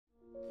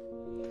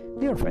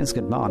Dear friends,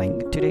 good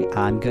morning. Today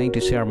I'm going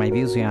to share my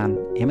views on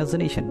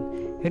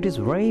imagination. It is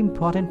a very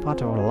important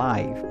part of our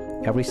life.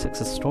 Every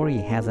success story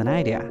has an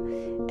idea,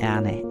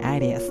 and an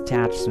idea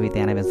starts with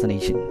an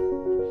imagination.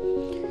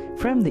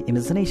 From the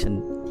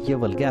imagination, you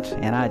will get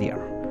an idea.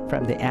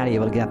 From the idea, you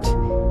will get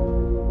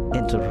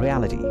into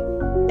reality.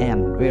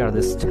 And where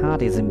the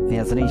start is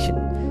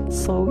imagination.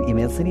 So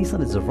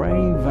imagination is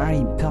very, very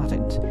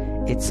important.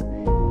 It's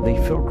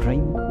before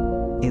dream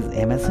is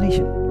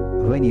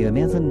imagination. When you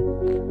imagine,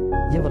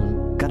 you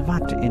will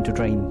convert into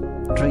dream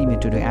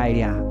into the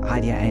idea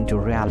into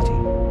reality.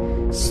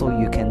 So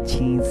you can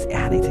change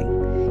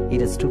anything. It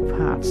is two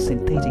parts,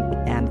 synthetic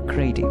and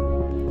creative.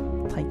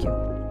 Thank you.